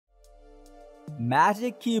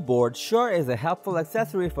Magic Keyboard sure is a helpful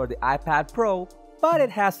accessory for the iPad Pro, but it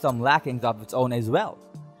has some lackings of its own as well.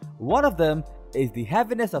 One of them is the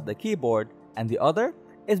heaviness of the keyboard, and the other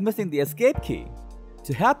is missing the escape key.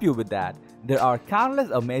 To help you with that, there are countless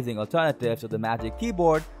amazing alternatives to the Magic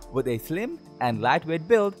Keyboard with a slim and lightweight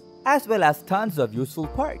build, as well as tons of useful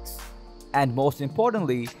perks. And most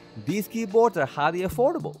importantly, these keyboards are highly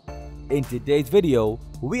affordable. In today's video,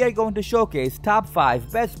 we are going to showcase top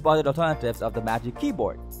 5 best budget alternatives of the Magic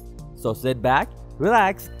Keyboard. So sit back,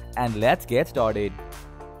 relax, and let's get started.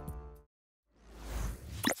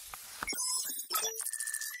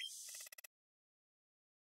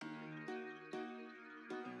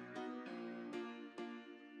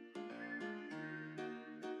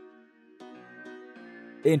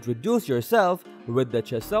 Introduce yourself with the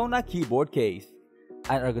Chesona keyboard case,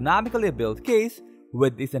 an ergonomically built case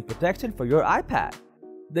with decent protection for your iPad.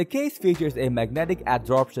 The case features a magnetic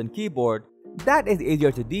adsorption keyboard that is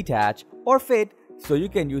easier to detach or fit, so you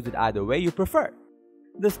can use it either way you prefer.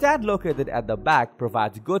 The stand located at the back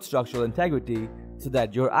provides good structural integrity so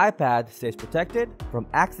that your iPad stays protected from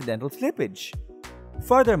accidental slippage.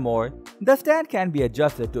 Furthermore, the stand can be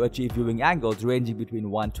adjusted to achieve viewing angles ranging between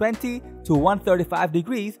 120 to 135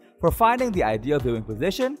 degrees for finding the ideal viewing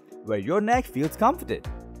position where your neck feels comforted.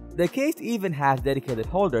 The case even has dedicated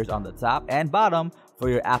holders on the top and bottom for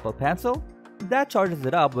your Apple Pencil that charges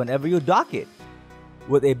it up whenever you dock it.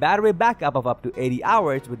 With a battery backup of up to 80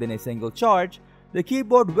 hours within a single charge, the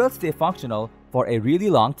keyboard will stay functional for a really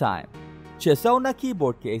long time. Chesona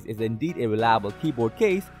keyboard case is indeed a reliable keyboard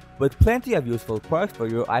case with plenty of useful perks for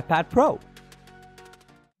your iPad Pro.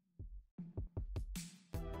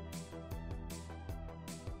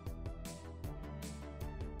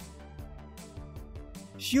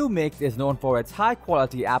 ShoeMix is known for its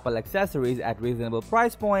high-quality Apple accessories at reasonable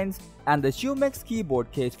price points, and the ShoeMix keyboard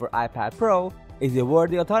case for iPad Pro is a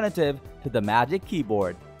worthy alternative to the Magic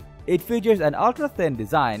Keyboard. It features an ultra-thin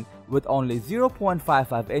design with only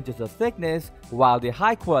 0.55 inches of thickness, while the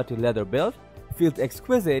high-quality leather build feels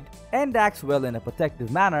exquisite and acts well in a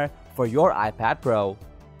protective manner for your iPad Pro.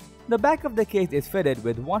 The back of the case is fitted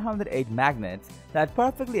with 108 magnets that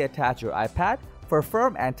perfectly attach your iPad for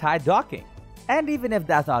firm and tight docking. And even if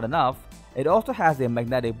that's not enough, it also has a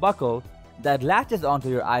magnetic buckle that latches onto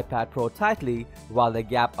your iPad Pro tightly, while the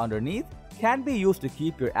gap underneath can be used to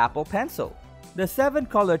keep your Apple Pencil. The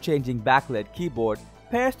 7-color changing backlit keyboard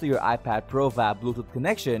pairs to your iPad Pro via Bluetooth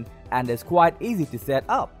connection and is quite easy to set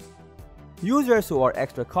up. Users who are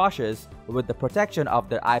extra cautious with the protection of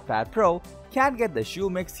their iPad Pro can get the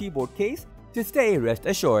ShoeMix keyboard case to stay rest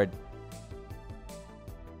assured.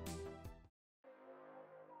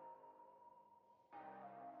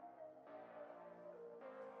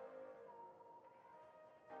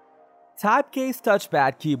 Typecase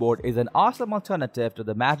Touchpad Keyboard is an awesome alternative to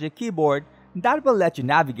the Magic Keyboard that will let you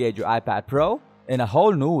navigate your iPad Pro in a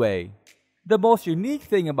whole new way. The most unique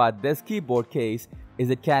thing about this keyboard case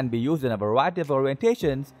is it can be used in a variety of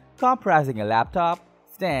orientations, comprising a laptop,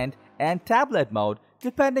 stand, and tablet mode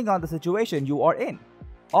depending on the situation you are in.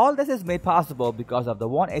 All this is made possible because of the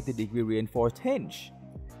 180-degree reinforced hinge.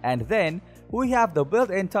 And then, we have the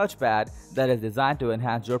built-in touchpad that is designed to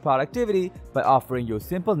enhance your productivity by offering you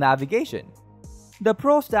simple navigation. The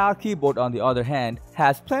Pro-style keyboard, on the other hand,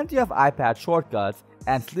 has plenty of iPad shortcuts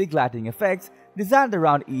and sleek lighting effects designed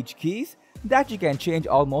around each keys that you can change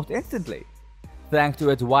almost instantly. Thanks to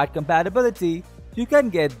its wide compatibility, you can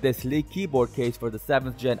get this sleek keyboard case for the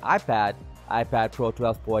 7th Gen iPad, iPad Pro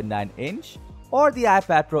 12.9-inch, or the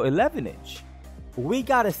iPad Pro 11-inch. We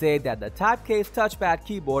gotta say that the Typecase Touchpad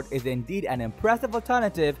Keyboard is indeed an impressive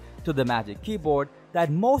alternative to the Magic Keyboard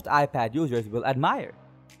that most iPad users will admire.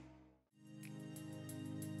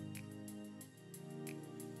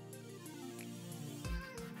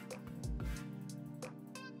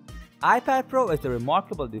 iPad Pro is a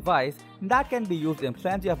remarkable device that can be used in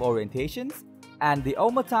plenty of orientations, and the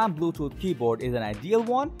Omatam Bluetooth keyboard is an ideal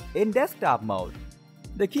one in desktop mode.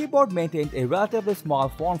 The keyboard maintains a relatively small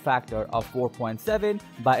form factor of 4.7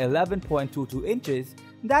 by 11.22 inches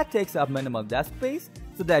that takes up minimal desk space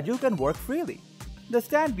so that you can work freely. The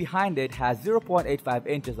stand behind it has 0.85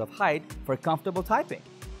 inches of height for comfortable typing.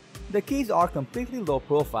 The keys are completely low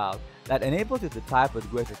profile that enables you to type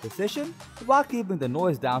with greater precision while keeping the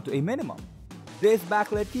noise down to a minimum. This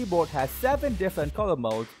backlit keyboard has 7 different color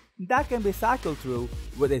modes that can be cycled through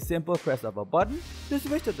with a simple press of a button to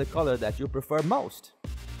switch to the color that you prefer most.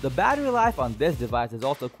 The battery life on this device is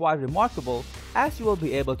also quite remarkable, as you will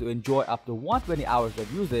be able to enjoy up to 120 hours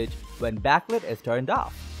of usage when backlit is turned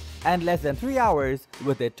off, and less than 3 hours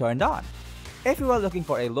with it turned on. If you are looking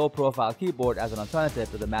for a low-profile keyboard as an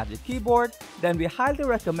alternative to the Magic Keyboard, then we highly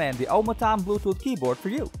recommend the Omotam Bluetooth keyboard for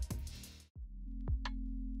you.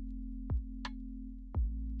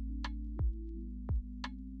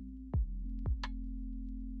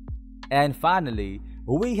 And finally,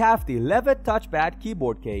 we have the Levitt Touchpad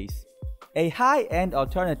Keyboard Case, a high-end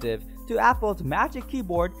alternative to Apple's Magic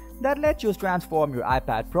Keyboard that lets you transform your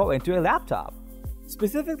iPad Pro into a laptop.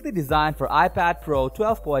 Specifically designed for iPad Pro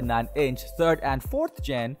 12.9-inch 3rd and 4th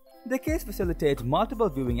Gen, the case facilitates multiple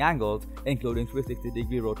viewing angles including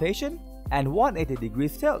 360-degree rotation and 180-degree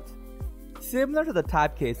tilt. Similar to the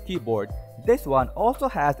Typecase keyboard, this one also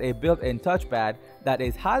has a built-in touchpad that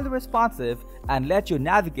is highly responsive and lets you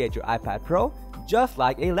navigate your iPad Pro just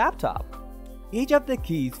like a laptop. Each of the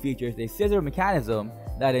keys features a scissor mechanism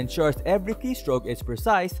that ensures every keystroke is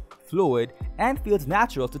precise, fluid, and feels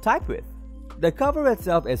natural to type with. The cover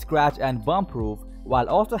itself is scratch and bump proof while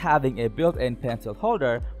also having a built-in pencil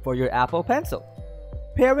holder for your Apple Pencil.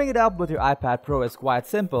 Pairing it up with your iPad Pro is quite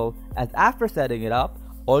simple, as after setting it up,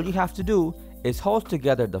 all you have to do is hold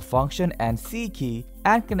together the Function and C key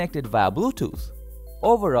and connect it via Bluetooth.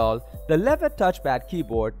 Overall, the Levitt Touchpad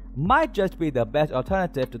keyboard might just be the best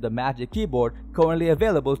alternative to the Magic Keyboard currently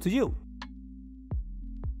available to you.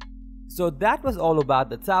 So that was all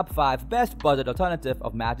about the top 5 best budget alternative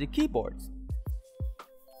of Magic Keyboards.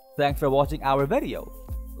 Thanks for watching our video.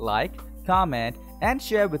 Like, comment, and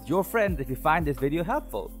share with your friends if you find this video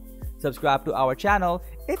helpful. Subscribe to our channel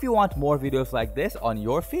if you want more videos like this on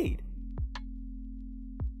your feed.